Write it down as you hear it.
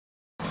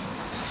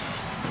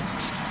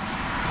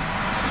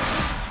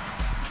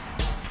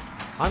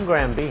I'm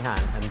Behan,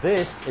 and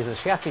this is a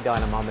chassis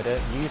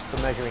dynamometer used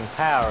for measuring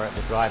power at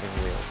the driving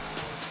wheel.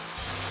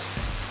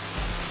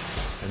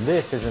 And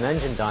this is an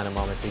engine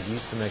dynamometer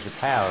used to measure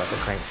power at the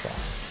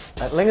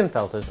crankshaft. At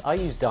Lingenfelter's, I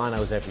use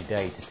dynos every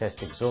day to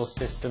test exhaust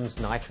systems,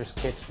 nitrous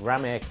kits,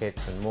 ram air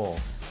kits and more.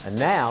 And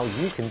now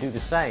you can do the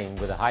same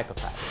with a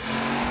HyperPAC.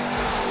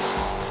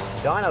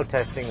 Dyno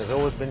testing has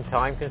always been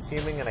time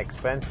consuming and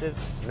expensive.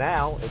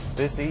 Now it's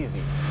this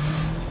easy.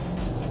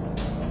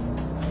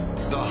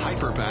 The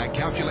HyperPAC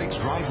calculates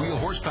drive wheel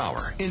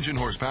horsepower, engine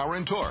horsepower,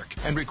 and torque,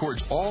 and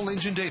records all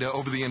engine data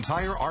over the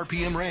entire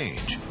RPM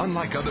range,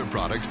 unlike other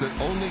products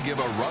that only give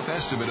a rough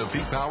estimate of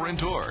peak power and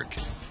torque.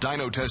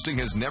 Dyno testing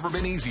has never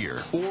been easier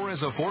or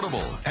as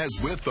affordable as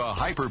with the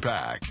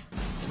HyperPAC.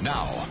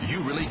 Now, you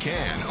really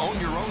can own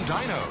your own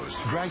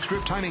dynos, drag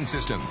strip timing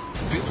system,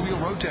 fifth wheel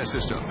road test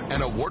system,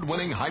 and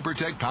award-winning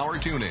Hypertech power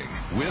tuning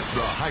with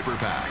the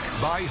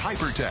HyperPAC by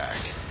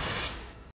Hypertech.